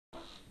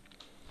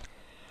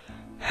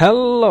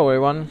Hello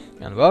everyone,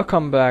 and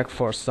welcome back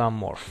for some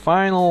more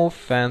Final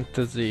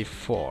Fantasy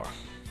IV.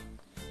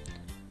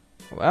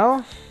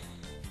 Well,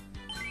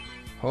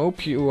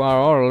 hope you are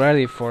all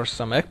ready for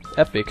some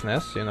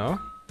epicness, you know.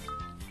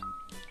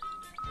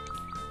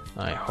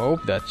 I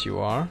hope that you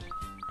are.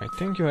 I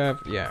think you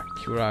have, yeah,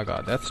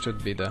 Kuraga, that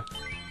should be the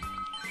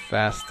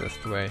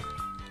fastest way.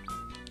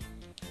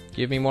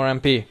 Give me more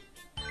MP.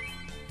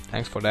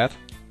 Thanks for that.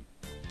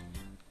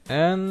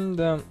 And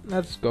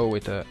let's go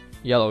with a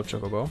yellow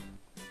chocobo.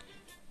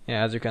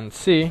 Yeah, as you can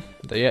see,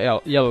 the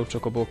yellow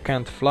chocobo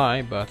can't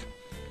fly, but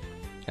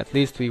at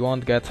least we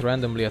won't get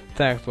randomly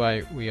attacked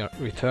while we are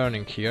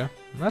returning here.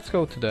 Let's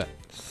go to the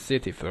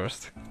city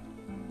first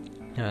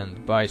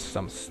and buy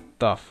some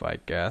stuff, I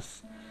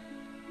guess.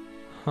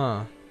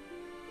 Huh.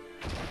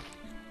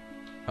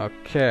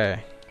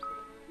 Okay.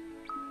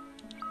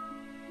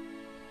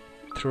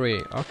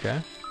 3,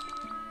 okay.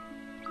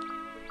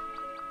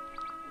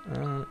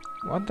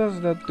 What does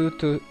that do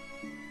to...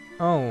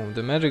 Oh,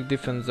 the magic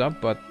defense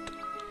up, but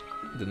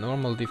the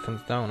normal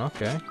defense down,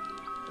 okay.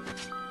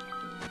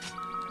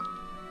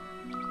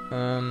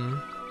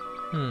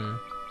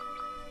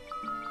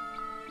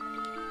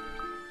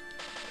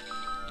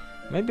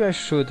 Maybe I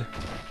should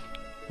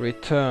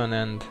return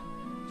and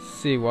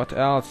see what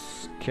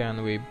else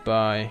can we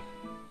buy.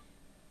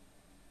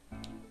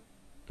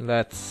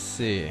 Let's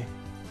see.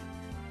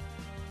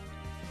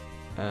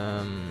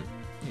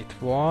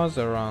 It was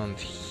around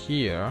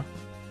here.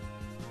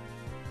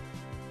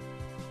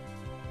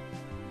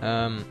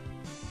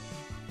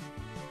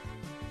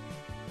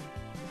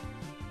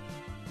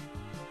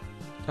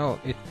 Oh,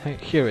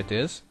 here it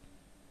is.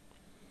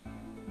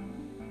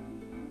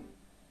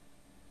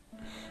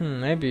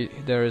 Maybe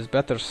there is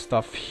better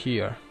stuff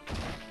here.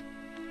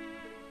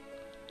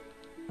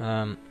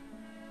 I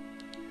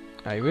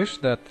wish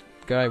that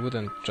guy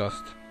wouldn't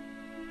just...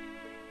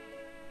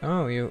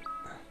 Oh,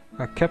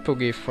 a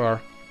Kepogi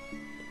for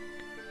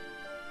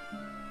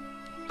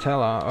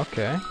Tella,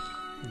 okay.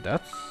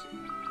 That's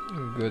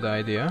a good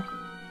idea.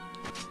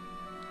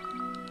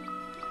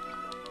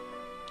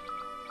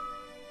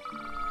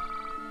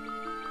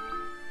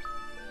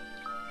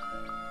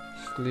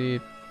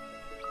 Sleep.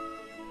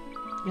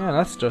 Yeah,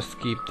 let's just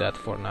keep that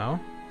for now.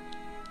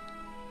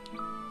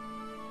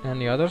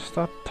 Any other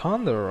stuff?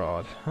 Thunder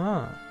Rod,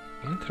 huh?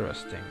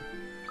 Interesting.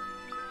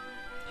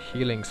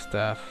 Healing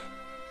staff.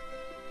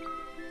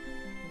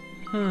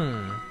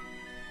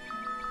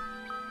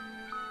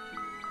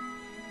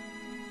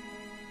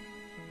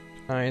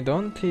 I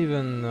don't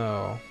even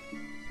know.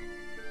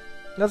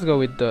 Let's go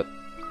with the...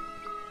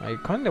 I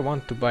kinda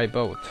want to buy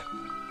both.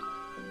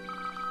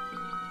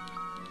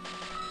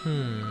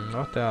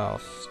 What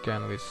else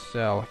can we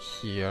sell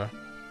here?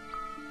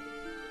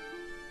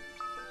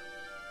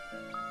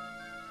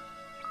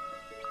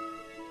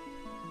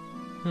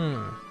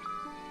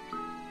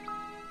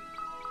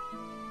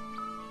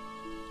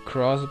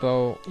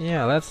 Crossbow,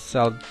 yeah, let's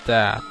sell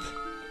that.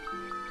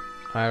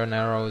 Iron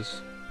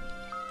arrows.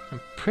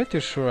 I'm pretty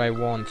sure I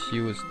won't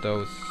use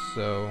those,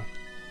 so...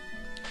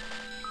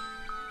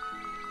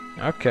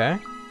 Okay.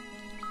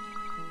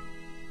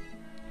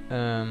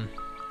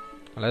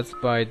 Let's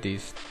buy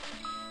these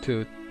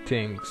 2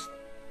 things.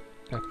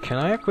 Can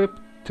I equip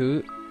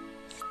 2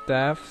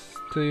 staffs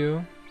to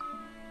you?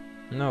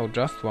 No,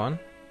 just 1.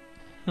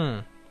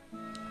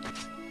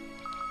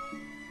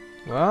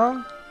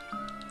 Well,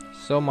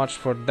 so much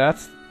for that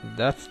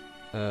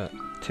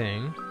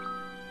thing.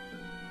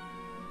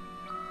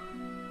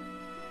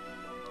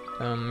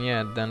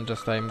 Yeah, then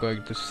just I'm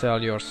going to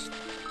sell your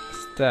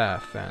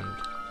staff and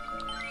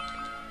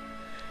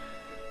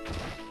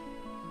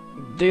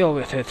deal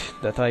with it,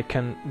 that I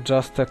can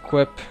just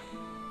equip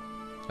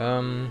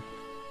 1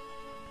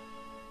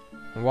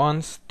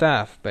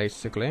 staff,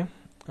 basically.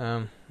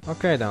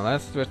 Okay then,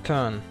 let's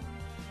return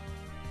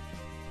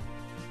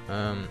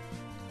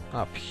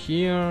up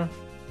here.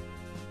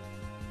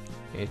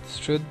 It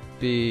should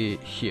be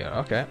here,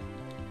 okay.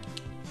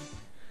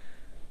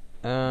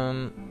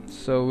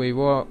 So we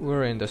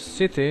were in the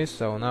city,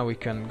 so now we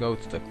can go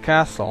to the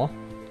castle.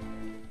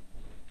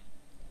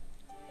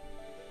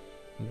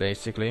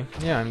 Basically,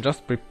 yeah, I'm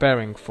just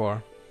preparing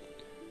for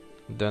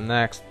the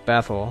next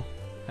battle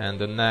and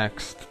the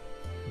next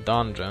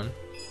dungeon.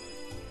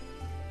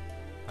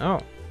 Oh.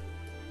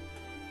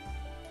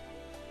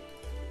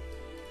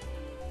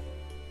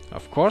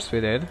 Of course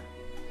we did.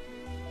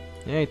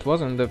 Yeah, it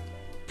wasn't the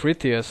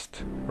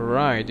prettiest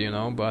ride, you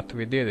know, but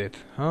we did it,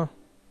 huh?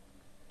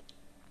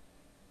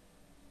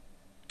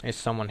 Is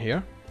someone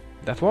here?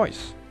 That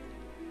voice.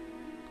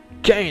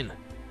 Kane!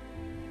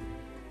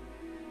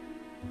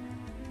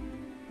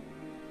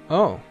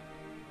 Oh.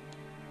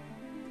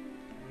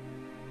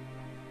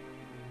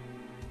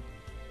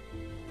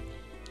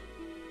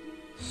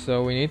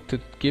 So we need to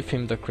give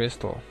him the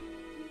crystal.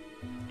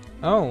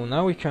 Oh,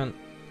 now we can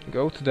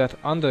go to that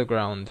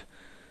underground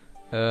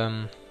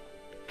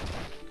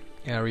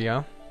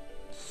area.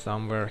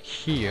 Somewhere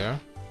here.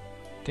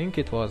 I think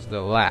it was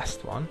the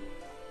last one.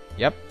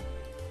 Yep.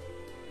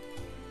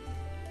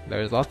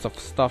 There is lots of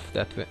stuff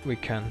that we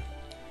can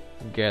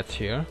get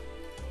here.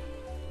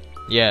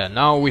 Yeah,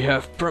 now we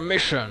have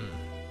permission.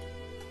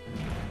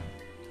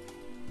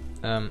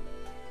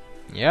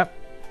 Yep.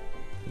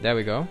 There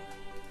we go.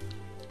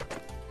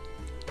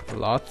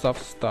 Lots of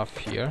stuff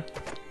here.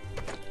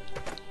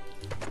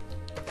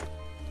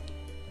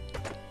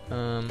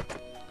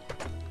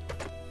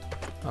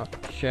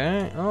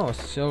 Okay. Oh,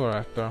 silver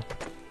apple.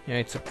 Yeah,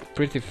 it's a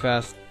pretty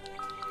fast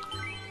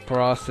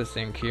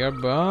processing here,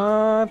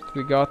 but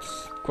we got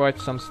quite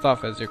some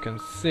stuff, as you can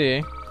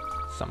see.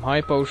 Some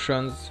high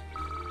potions,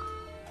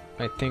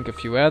 I think a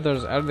few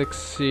others,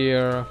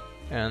 elixir,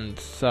 and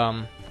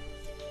some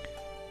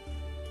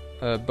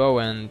bow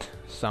and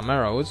some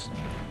arrows,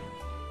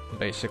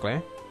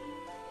 basically.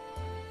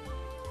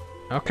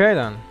 Okay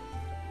then.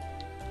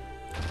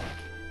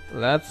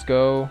 Let's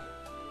go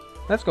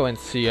and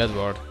see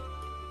Edward.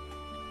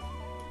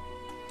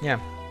 Yeah.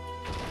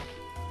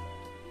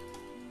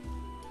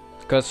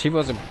 Because he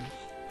was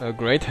a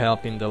great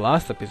help in the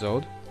last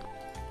episode.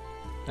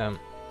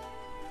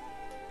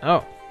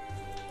 Oh.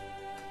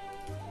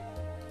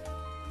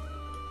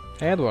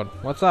 Hey Edward,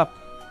 what's up?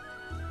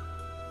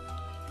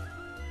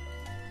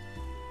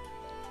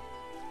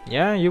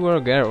 Yeah, you were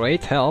a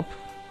great help.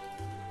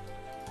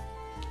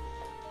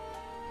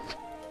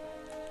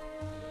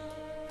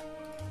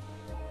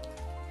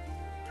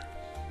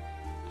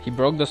 He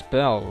broke the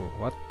spell.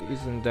 What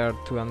isn't there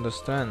to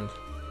understand?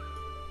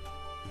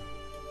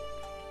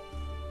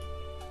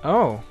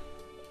 Oh,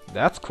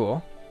 that's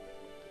cool.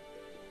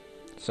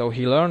 So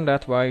he learned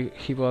that while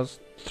he was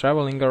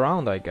traveling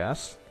around, I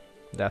guess.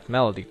 That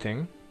melody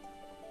thing.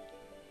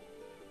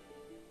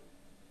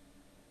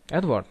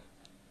 Edward.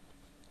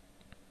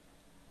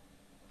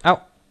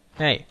 Oh,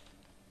 hey.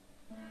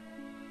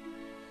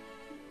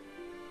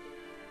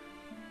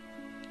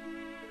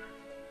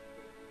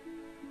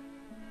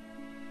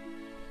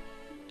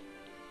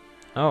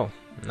 Oh,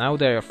 now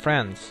they're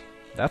friends.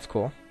 That's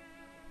cool.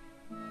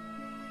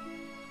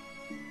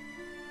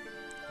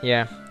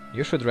 Yeah,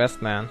 you should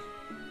rest, man.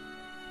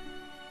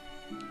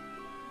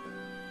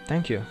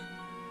 Thank you.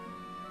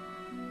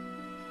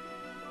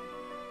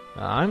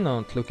 I'm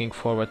not looking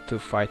forward to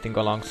fighting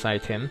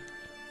alongside him,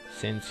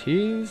 since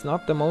he's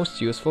not the most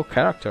useful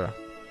character.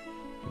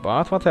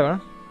 But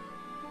whatever.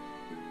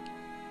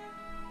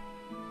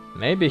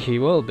 Maybe he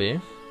will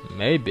be.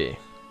 Maybe.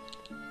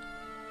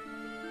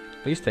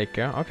 Please take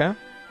care. Okay.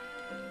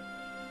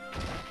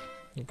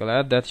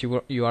 Glad that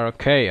you are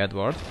okay,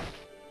 Edward.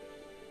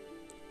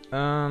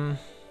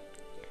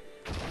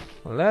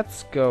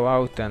 Let's go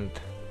out and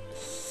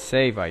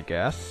save, I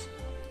guess,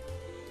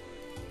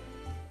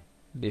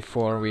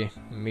 before we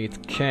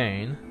meet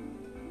Kane.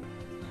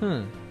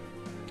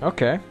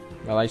 Okay.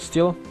 Well, I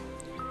still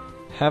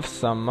have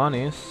some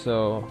money,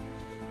 so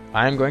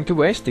I'm going to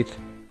waste it.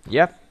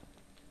 Yep.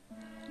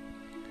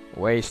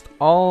 Waste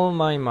all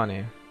my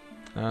money.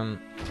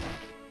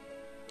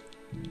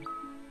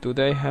 Do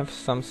they have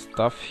some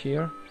stuff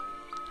here?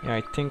 Yeah,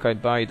 I think I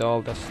bought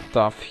all the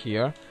stuff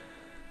here.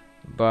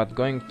 But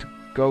going to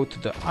go to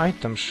the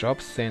item shop,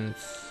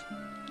 since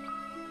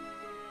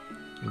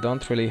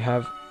don't really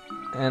have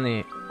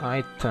any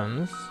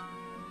items.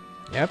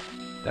 Yep,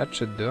 that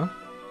should do.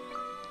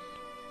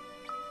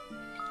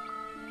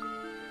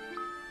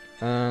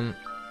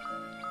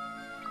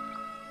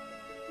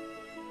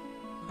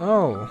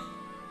 Oh,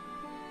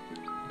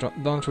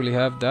 don't really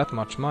have that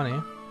much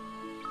money.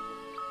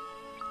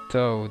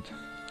 Toad.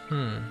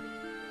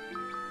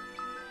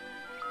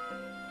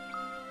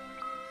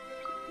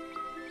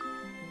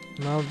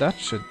 Well, that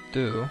should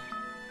do.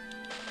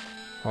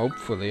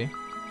 Hopefully.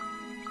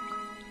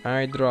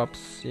 Eye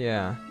drops,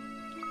 yeah.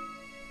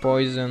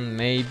 Poison,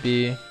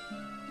 maybe.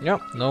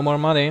 Yep, no more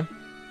money.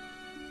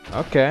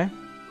 Okay.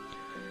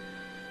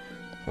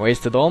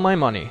 Wasted all my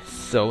money.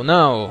 So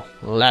now,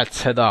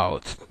 let's head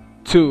out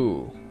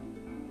to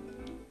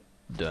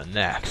the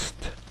next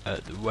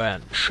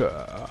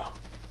adventure.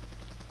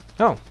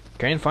 Oh,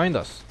 Kane find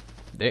us.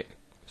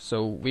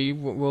 So we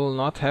will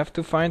not have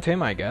to find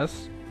him, I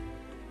guess.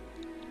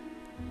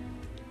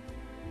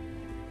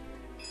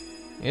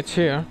 It's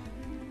here.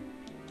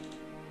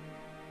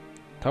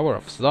 Tower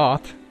of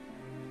Zot?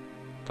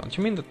 Don't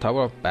you mean the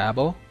Tower of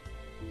Babel?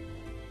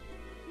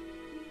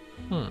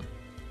 Well,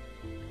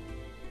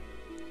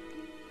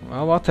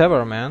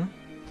 whatever, man.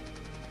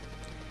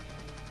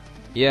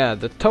 Yeah,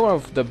 the Tower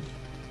of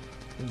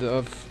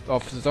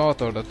of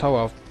Zot, or the Tower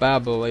of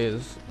Babel,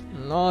 is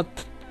not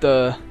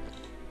the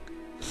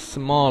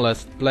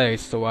smallest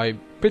place, so I'm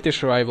pretty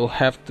sure I will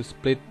have to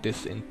split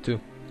this into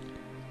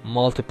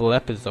multiple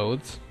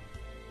episodes.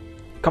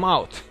 Come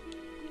out!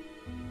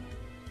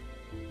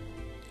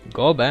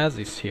 Golbaz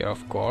is here,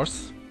 of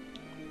course.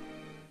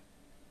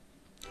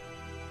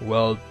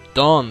 Well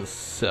done,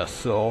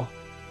 Cecil.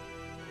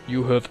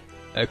 You have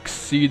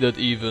exceeded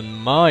even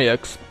my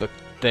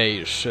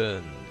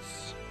expectations.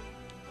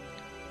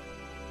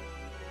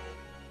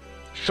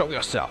 Show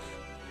yourself.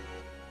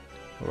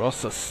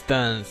 Rossa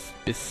stands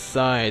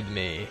beside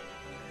me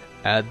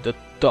at the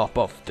top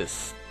of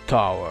this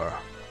tower.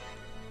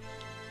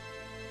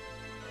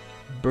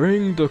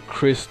 Bring the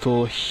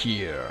crystal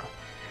here,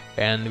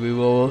 and we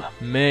will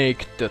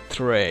make the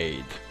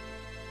trade.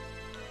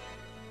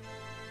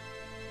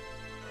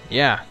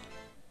 Yeah.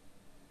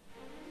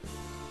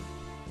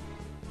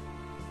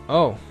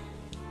 Oh.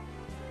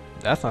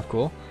 That's not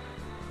cool.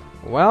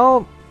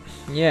 Well,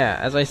 yeah,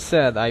 as I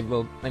said,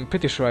 I'm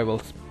pretty sure I will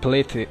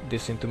split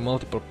this into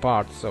multiple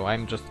parts, so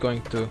I'm just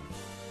going to...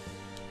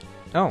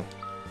 Oh,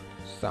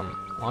 some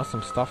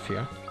awesome stuff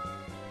here.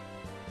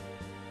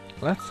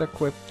 Let's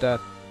equip that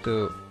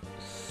to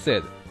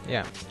Sid,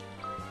 yeah.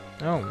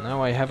 Oh,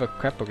 now I have a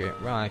Capoge.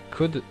 Well, I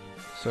could,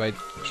 so I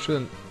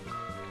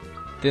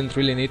didn't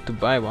really need to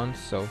buy one,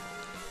 so...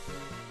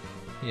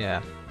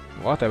 Yeah,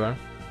 whatever.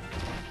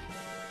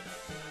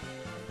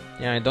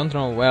 Yeah, I don't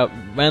know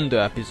when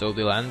the episode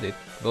will end, it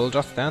will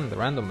just end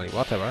randomly,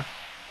 whatever.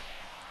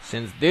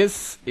 Since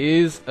this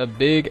is a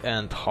big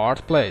and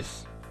hard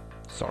place.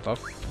 Sort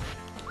of.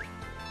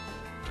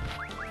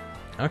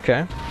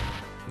 Okay.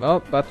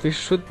 Well, but we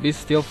should be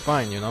still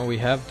fine, you know, we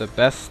have the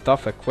best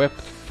stuff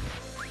equipped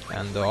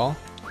and all.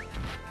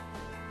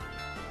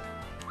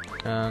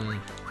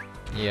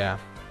 Yeah.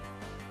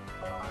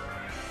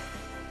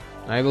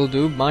 I will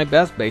do my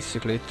best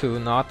basically to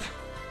not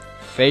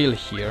fail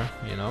here,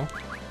 you know.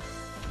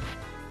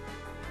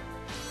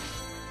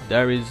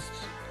 There is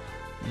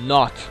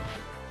not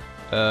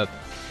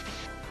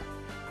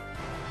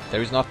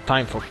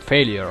time for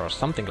failure or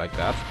something like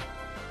that.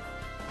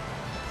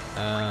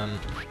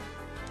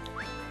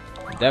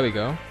 There we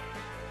go.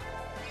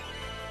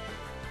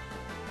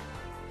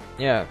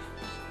 Yeah,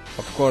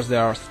 of course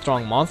there are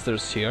strong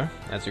monsters here,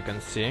 as you can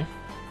see.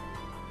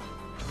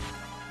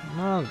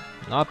 Well,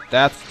 not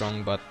that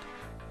strong, but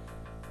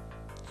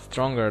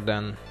stronger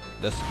than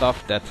the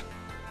stuff that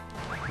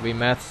we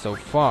met so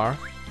far.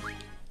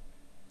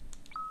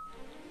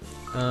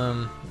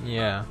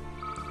 Yeah,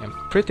 I'm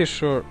pretty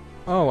sure...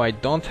 Oh, I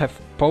don't have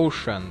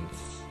potions.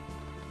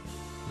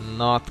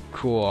 Not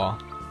cool.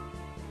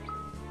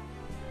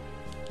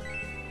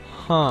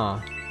 Huh.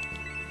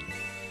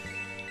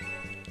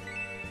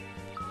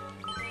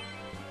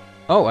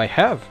 Oh, I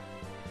have.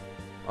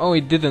 Oh,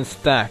 it didn't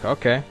stack.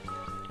 Okay.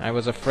 I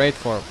was afraid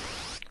for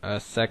a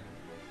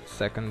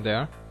second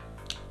there.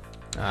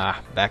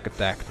 Ah, back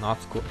attack. Not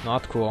cool.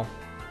 Not cool.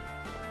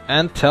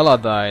 And Tella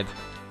died.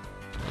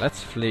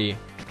 Let's flee.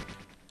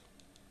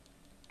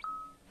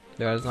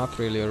 There's not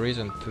really a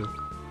reason to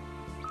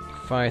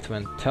fight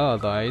when Tella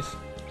dies,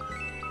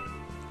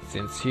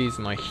 since he's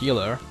my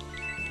healer.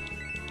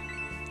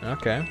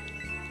 Okay.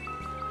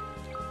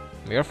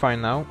 We are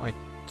fine now. I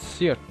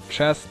see a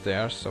chest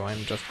there, so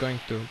I'm just going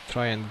to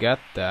try and get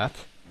that.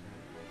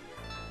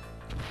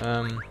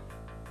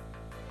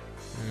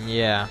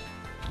 Yeah.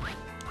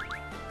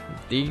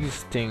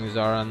 These things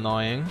are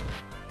annoying,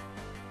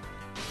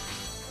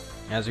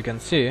 as you can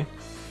see.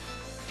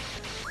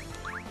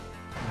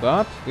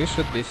 But we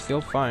should be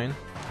still fine.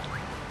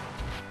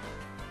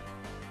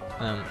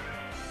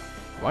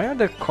 Why are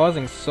they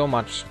causing so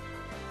much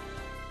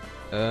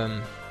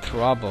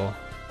trouble?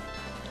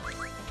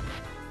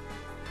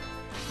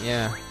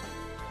 Yeah.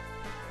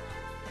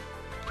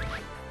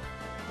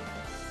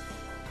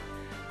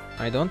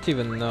 I don't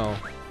even know.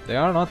 They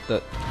are not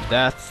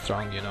that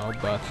strong, you know,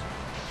 but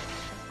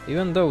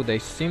even though they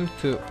seem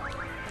to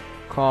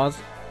cause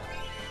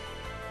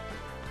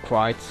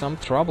quite some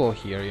trouble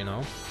here, you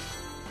know.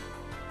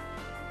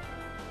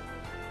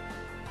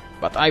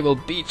 But I will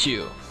beat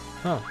you!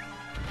 Oh,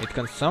 it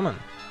can summon.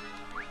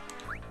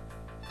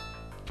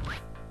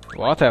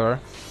 Whatever.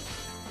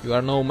 You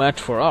are no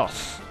match for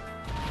us.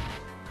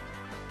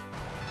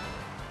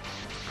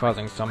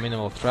 Causing some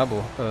minimal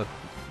trouble.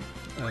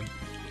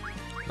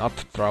 Not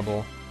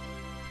trouble.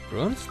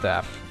 Rune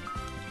staff.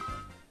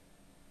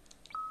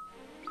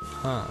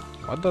 Huh,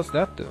 what does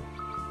that do?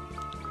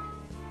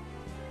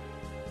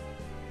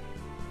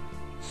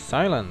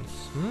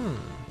 Silence.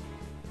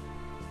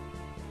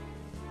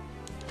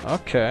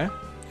 Okay,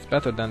 it's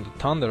better than the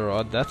Thunder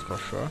Rod, that's for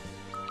sure.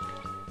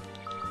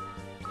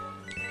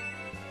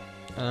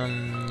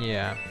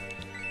 Yeah.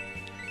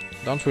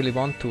 Don't really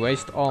want to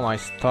waste all my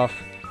stuff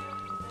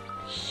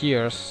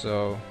here,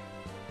 so...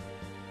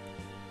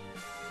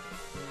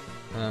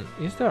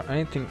 is there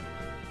anything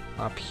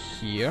up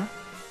here?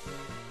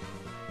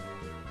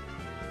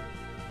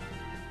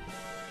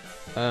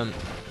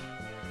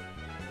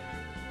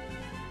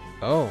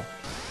 Oh.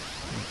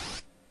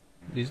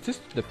 Is this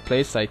the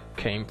place I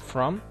came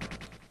from?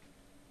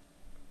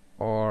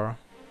 Or...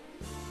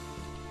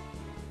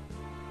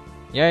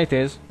 Yeah, it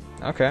is.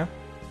 Okay.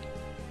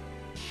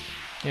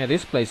 Yeah,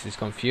 this place is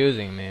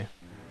confusing me,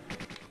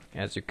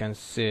 as you can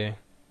see.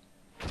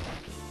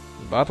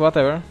 But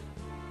whatever.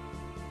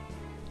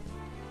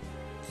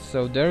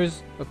 So there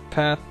is a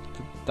path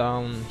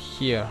down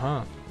here,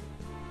 huh?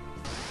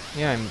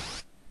 Yeah, I'm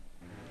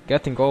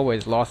getting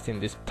always lost in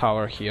this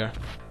tower here.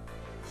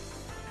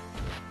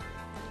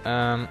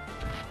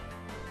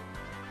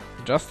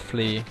 Just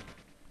flee.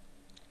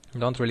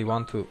 Don't really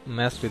want to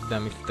mess with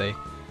them if they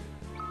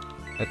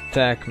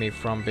attack me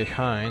from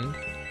behind.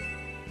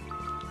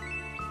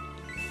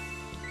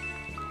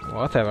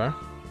 Whatever.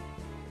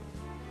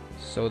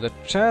 So the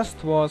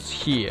chest was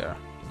here.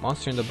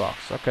 Monster in the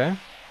box, okay.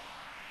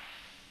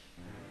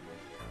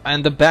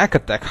 And the back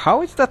attack,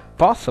 how is that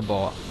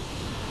possible?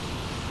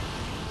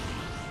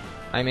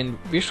 I mean,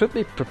 we should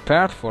be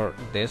prepared for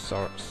this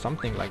or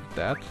something like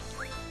that.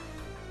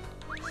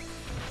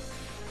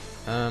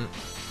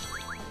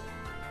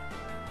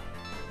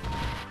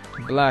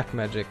 Black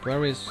magic,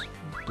 where is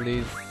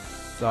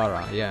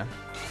Blizzara? Yeah.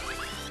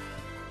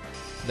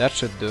 That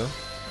should do.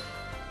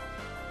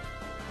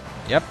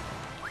 Yep.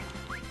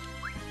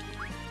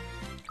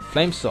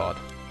 Flame sword.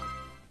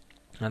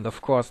 And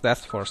of course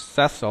that's for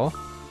Cecil.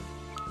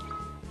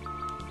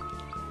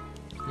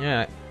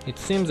 Yeah, it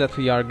seems that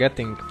we are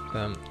getting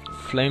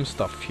flame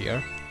stuff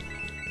here.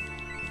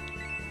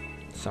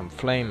 Some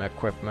flame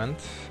equipment.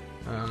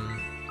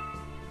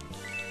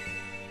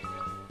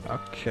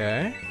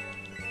 Okay.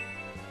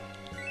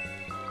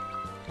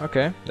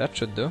 Okay, that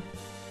should do.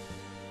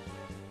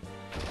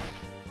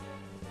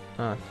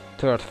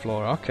 Third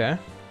floor, okay.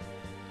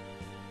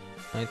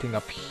 Anything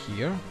up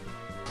here?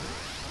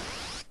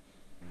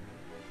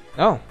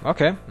 Oh,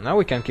 okay, now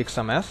we can kick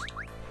some ass.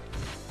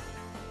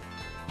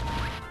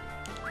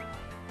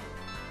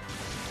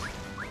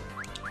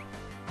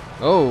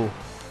 Oh,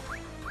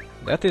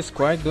 that is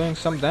quite doing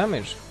some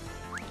damage.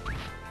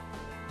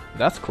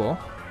 That's cool.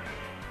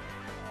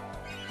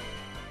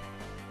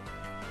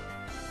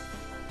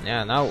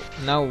 Yeah,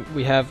 now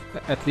we have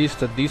at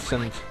least a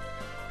decent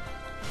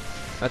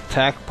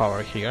attack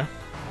power here.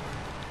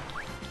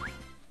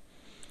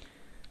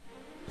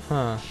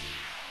 Huh.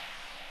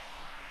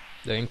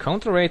 The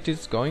encounter rate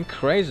is going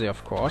crazy,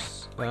 of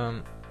course.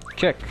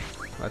 Kick.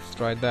 Let's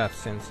try that,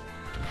 since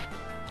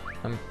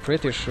I'm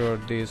pretty sure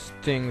these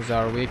things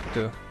are weak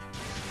to...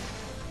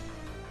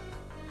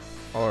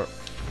 Or...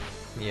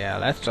 yeah,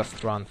 let's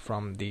just run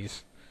from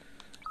these.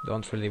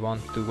 Don't really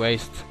want to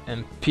waste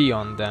MP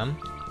on them,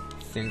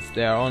 since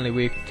they are only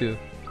weak to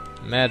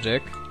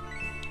magic.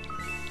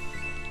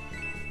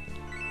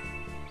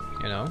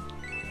 You know?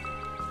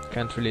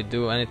 Can't really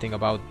do anything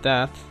about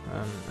that.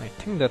 I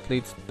think that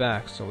leads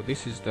back, so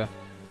this is the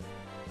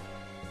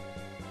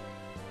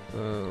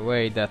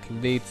way that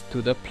leads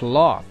to the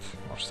plot,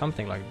 or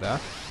something like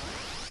that.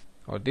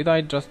 Or did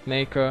I just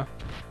make a...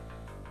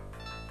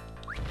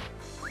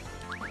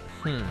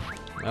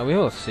 well, we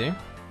will see.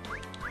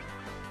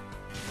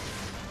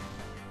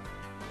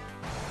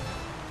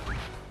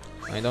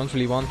 I don't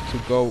really want to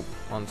go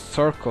on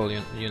circle,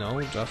 you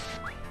know, just...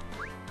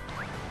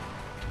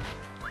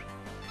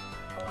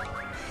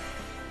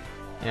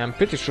 Yeah, I'm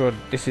pretty sure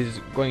this is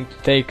going to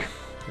take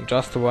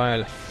just a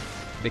while,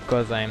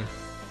 because I'm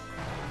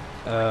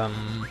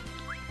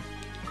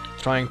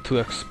trying to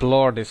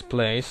explore this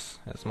place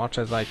as much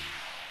as I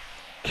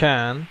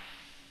can.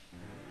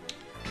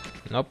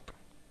 Nope.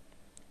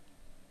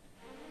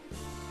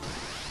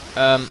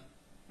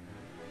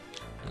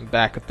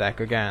 Back attack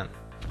again.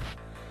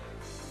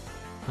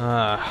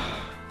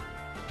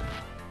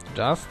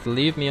 Just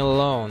leave me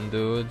alone,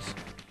 dudes.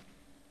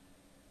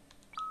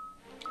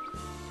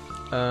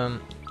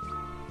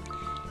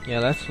 Yeah,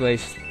 let's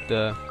waste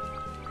the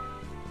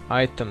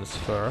items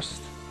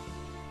first.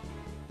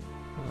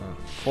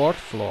 Fourth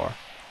floor.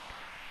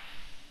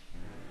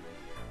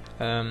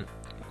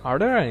 Are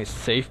there any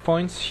save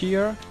points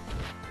here?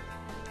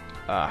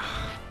 Well,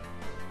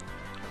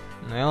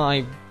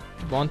 I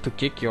want to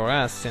kick your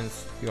ass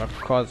since you are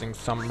causing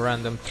some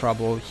random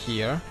trouble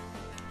here.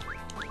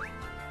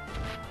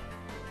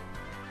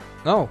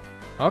 No,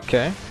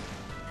 okay.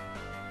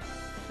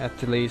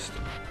 At least...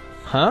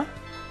 Huh?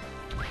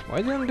 Why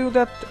didn't do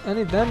that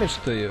any damage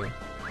to you?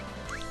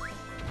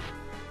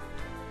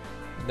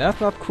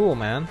 That's not cool,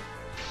 man.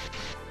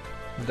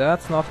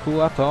 That's not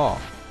cool at all.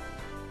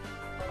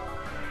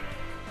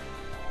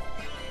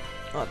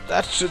 Oh,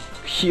 that should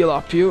heal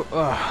up you.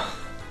 Ugh.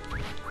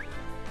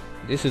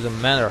 This is a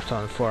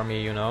marathon for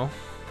me, you know.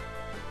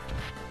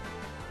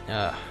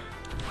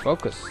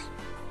 Focus.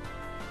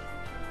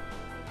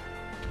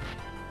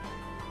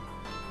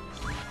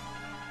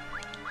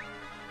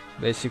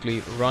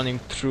 Basically running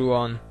through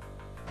on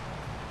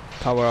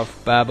Tower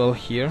of Babel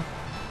here.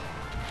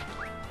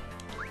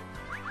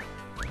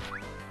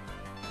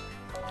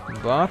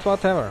 But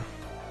whatever.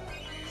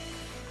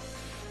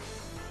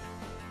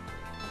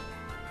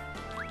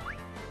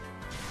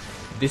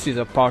 This is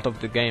a part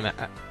of the game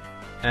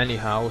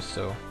anyhow,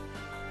 so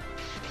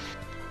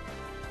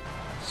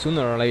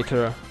sooner or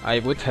later I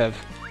would have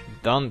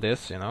done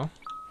this, you know.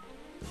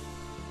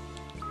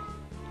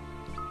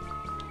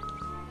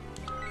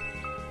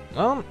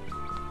 Well,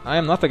 I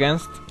am not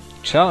against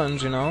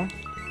challenge, you know.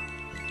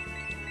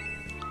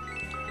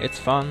 It's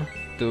fun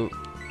to,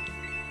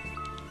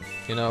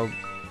 you know,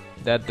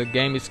 that the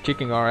game is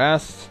kicking our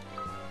ass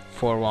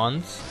for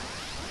once.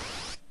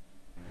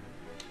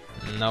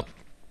 Nope.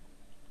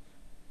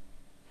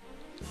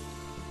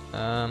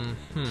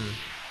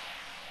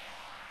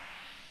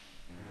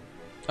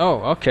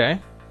 Oh, okay.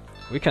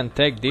 We can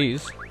take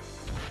these.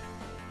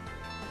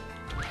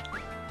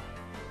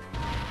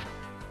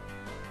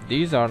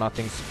 These are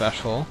nothing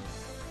special.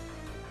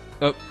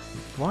 Oh,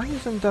 Why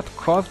isn't that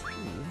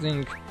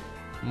causing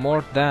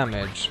more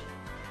damage?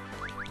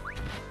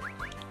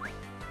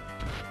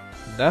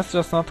 That's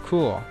just not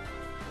cool.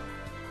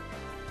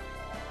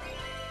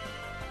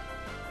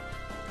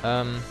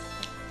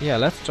 Yeah,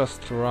 let's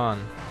just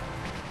run.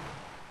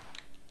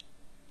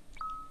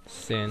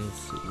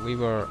 Since we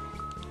were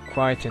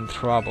quite in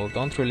trouble,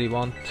 don't really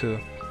want to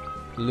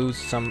lose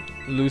some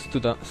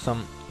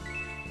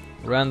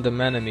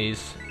random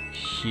enemies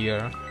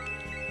here.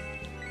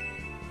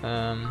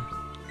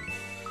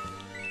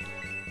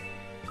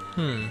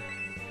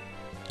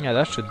 Yeah,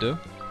 that should do.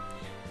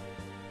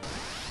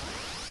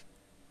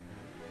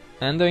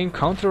 And the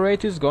encounter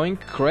rate is going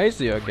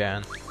crazy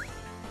again.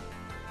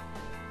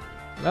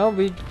 Well,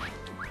 we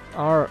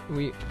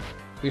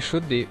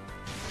should be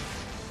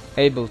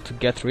able to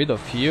get rid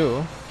of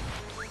you.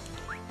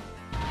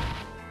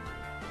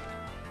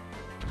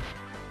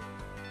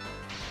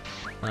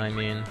 I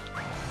mean,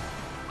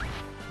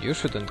 you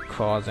shouldn't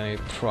cause any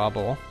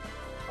trouble.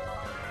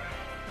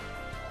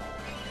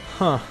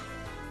 Huh.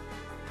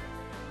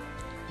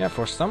 Yeah,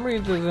 for some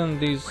reason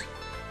these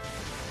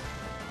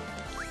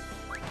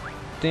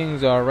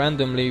things are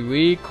randomly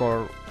weak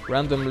or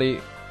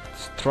randomly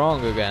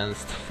strong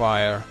against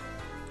fire.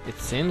 It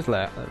seems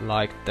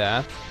like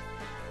that.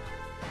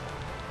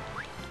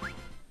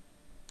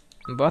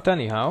 But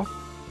anyhow.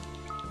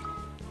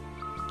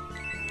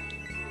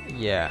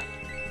 Yeah.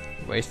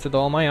 Wasted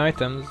all my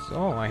items.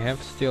 Oh, I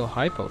have still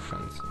high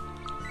potions.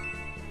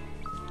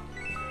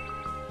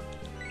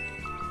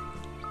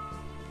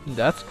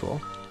 That's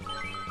cool.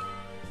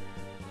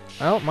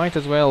 Well, might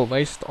as well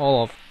waste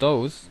all of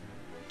those.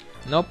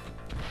 Nope.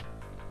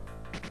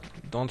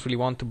 Don't really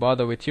want to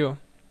bother with you.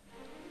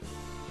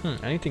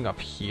 Anything up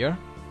here?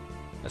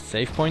 A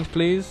save point,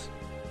 please?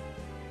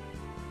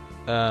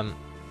 Nope.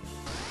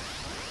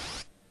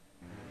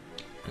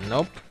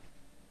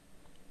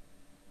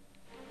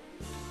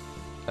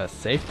 A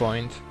save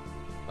point.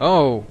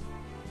 Oh!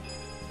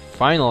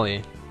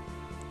 Finally!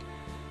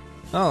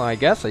 Well, I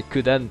guess I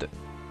could end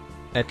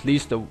at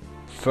least the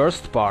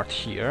first part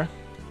here.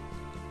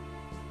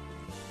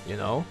 You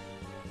know?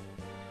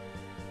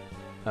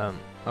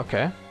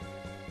 Okay.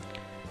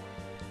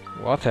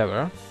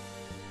 Whatever.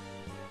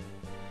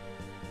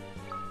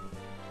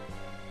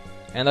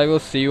 And I will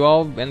see you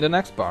all in the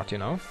next part, you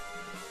know?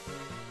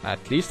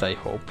 At least I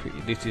hope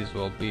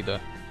will be the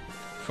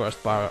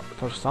first part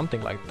or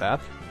something like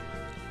that.